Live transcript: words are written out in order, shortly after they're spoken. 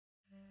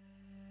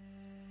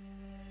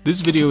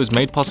This video is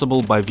made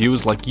possible by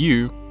viewers like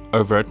you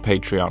over at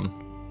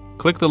Patreon.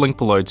 Click the link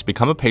below to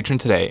become a patron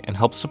today and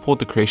help support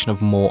the creation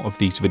of more of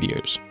these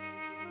videos.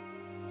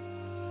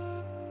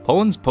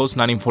 Poland's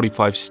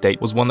post-1945 state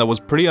was one that was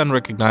pretty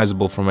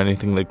unrecognizable from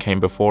anything that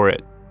came before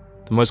it.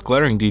 The most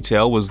glaring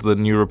detail was the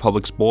new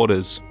republic's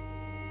borders.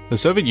 The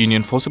Soviet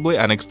Union forcibly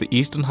annexed the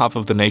eastern half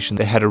of the nation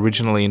they had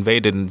originally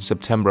invaded in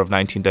September of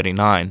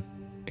 1939.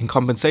 In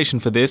compensation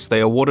for this, they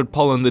awarded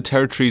Poland the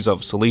territories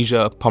of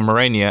Silesia,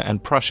 Pomerania,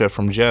 and Prussia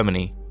from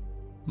Germany.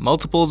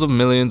 Multiples of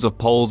millions of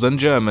Poles and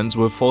Germans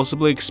were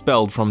forcibly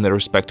expelled from their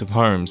respective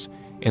homes,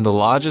 in the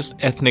largest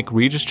ethnic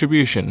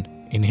redistribution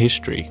in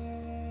history.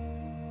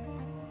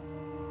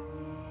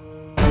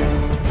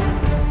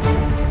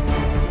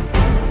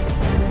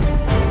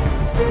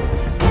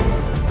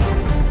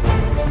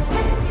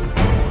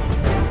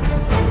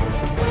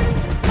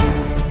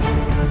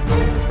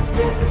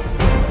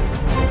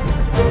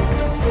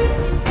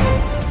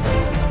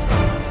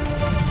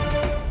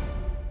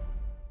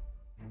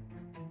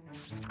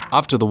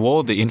 After the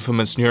war, the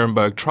infamous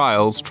Nuremberg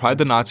trials tried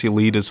the Nazi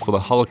leaders for the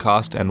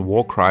Holocaust and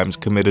war crimes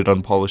committed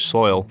on Polish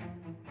soil.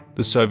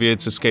 The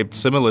Soviets escaped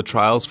similar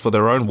trials for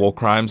their own war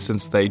crimes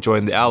since they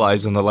joined the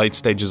Allies in the late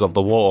stages of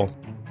the war.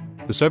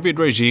 The Soviet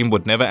regime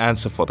would never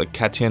answer for the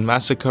Katyn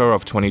massacre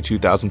of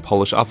 22,000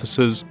 Polish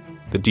officers,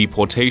 the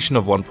deportation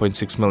of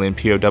 1.6 million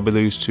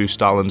POWs to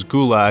Stalin's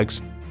gulags,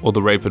 or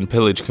the rape and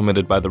pillage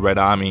committed by the Red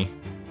Army.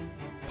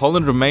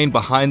 Poland remained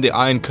behind the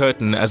Iron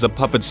Curtain as a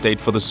puppet state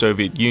for the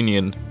Soviet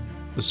Union.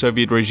 The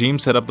Soviet regime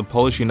set up the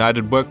Polish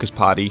United Workers'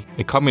 Party,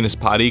 a communist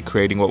party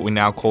creating what we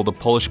now call the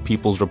Polish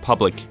People's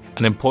Republic,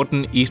 an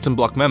important Eastern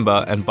Bloc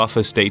member and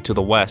buffer state to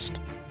the west.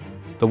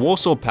 The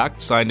Warsaw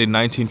Pact, signed in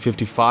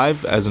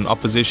 1955 as an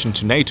opposition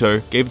to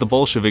NATO, gave the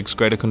Bolsheviks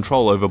greater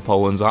control over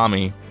Poland's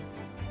army.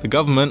 The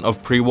government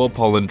of pre-war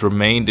Poland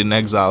remained in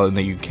exile in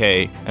the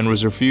UK and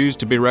was refused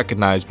to be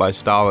recognized by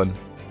Stalin.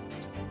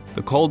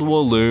 The Cold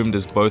War loomed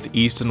as both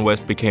East and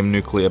West became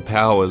nuclear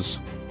powers.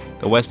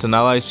 The Western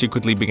Allies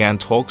secretly began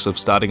talks of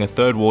starting a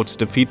third war to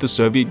defeat the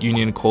Soviet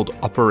Union called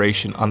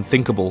Operation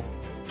Unthinkable.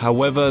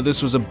 However,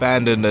 this was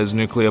abandoned as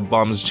nuclear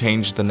bombs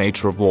changed the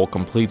nature of war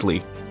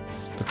completely.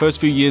 The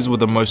first few years were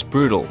the most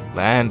brutal.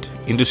 Land,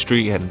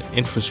 industry, and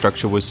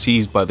infrastructure were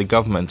seized by the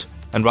government,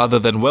 and rather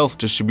than wealth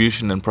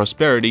distribution and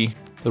prosperity,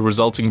 the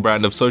resulting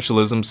brand of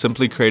socialism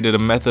simply created a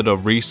method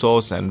of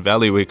resource and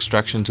value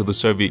extraction to the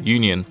Soviet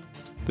Union.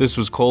 This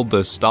was called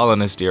the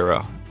Stalinist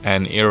era,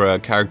 an era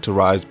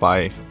characterized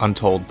by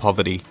untold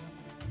poverty.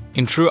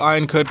 In true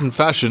Iron Curtain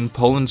fashion,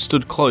 Poland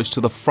stood close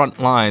to the front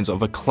lines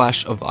of a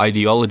clash of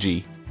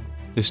ideology.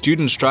 The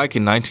student strike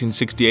in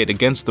 1968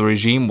 against the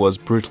regime was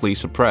brutally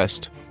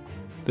suppressed.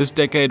 This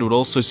decade would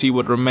also see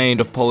what remained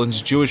of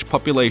Poland's Jewish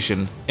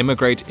population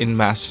immigrate en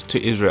masse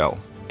to Israel,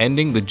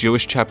 ending the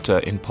Jewish chapter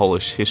in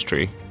Polish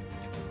history.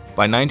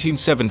 By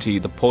 1970,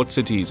 the port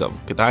cities of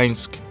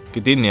Gdańsk,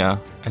 Gdynia,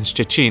 and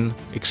Szczecin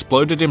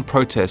exploded in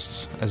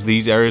protests as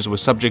these areas were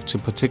subject to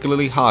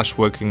particularly harsh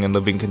working and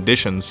living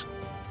conditions.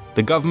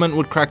 The government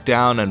would crack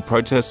down and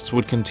protests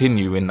would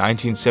continue in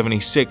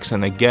 1976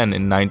 and again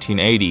in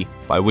 1980,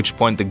 by which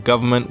point the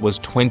government was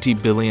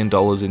 $20 billion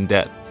in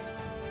debt.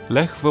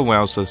 Lech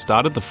Wałęsa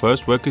started the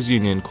first workers'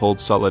 union called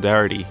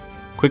Solidarity,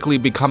 quickly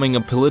becoming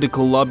a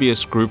political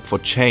lobbyist group for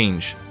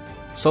change.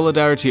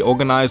 Solidarity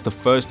organized the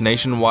first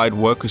nationwide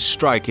workers'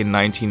 strike in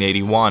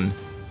 1981.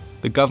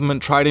 The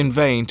government tried in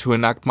vain to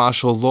enact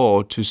martial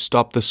law to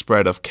stop the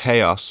spread of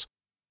chaos.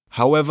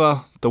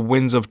 However, the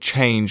winds of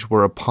change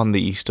were upon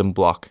the Eastern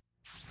Bloc,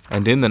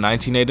 and in the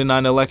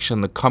 1989 election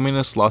the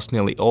Communists lost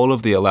nearly all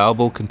of the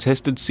allowable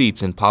contested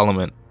seats in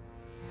parliament.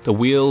 The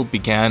wheel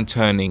began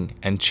turning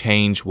and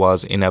change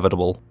was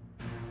inevitable.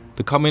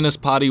 The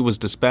Communist Party was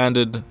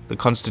disbanded, the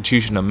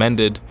constitution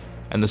amended,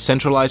 and the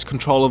centralized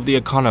control of the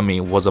economy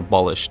was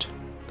abolished.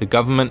 The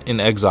government in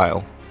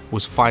exile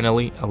was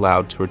finally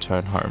allowed to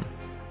return home.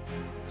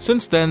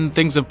 Since then,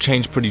 things have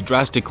changed pretty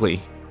drastically.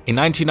 In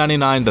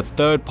 1999, the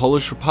Third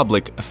Polish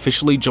Republic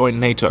officially joined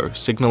NATO,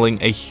 signaling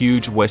a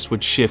huge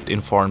westward shift in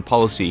foreign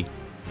policy.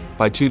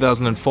 By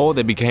 2004,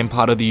 they became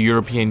part of the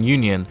European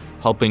Union,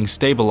 helping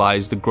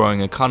stabilize the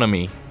growing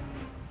economy.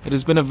 It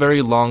has been a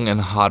very long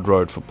and hard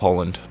road for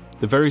Poland.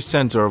 The very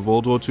center of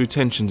World War II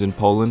tensions in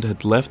Poland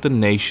had left the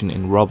nation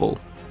in rubble,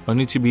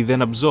 only to be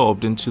then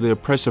absorbed into the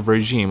oppressive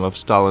regime of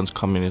Stalin's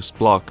communist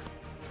bloc.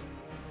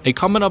 A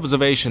common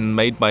observation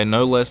made by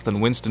no less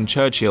than Winston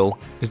Churchill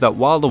is that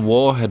while the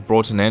war had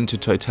brought an end to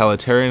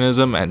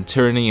totalitarianism and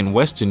tyranny in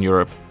Western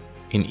Europe,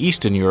 in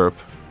Eastern Europe,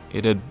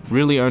 it had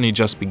really only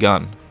just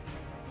begun.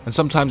 And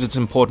sometimes it's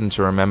important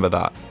to remember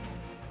that.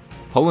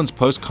 Poland's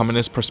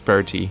post-communist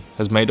prosperity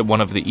has made it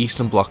one of the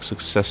Eastern Bloc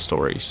success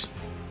stories.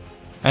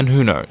 And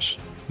who knows,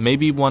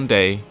 maybe one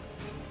day,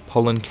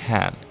 Poland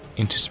can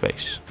into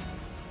space.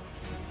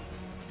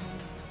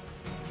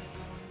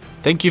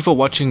 Thank you for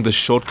watching this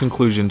short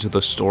conclusion to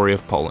the story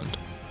of Poland.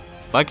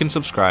 Like and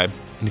subscribe,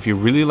 and if you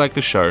really like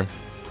the show,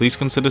 please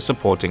consider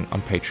supporting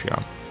on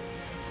Patreon.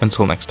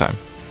 Until next time.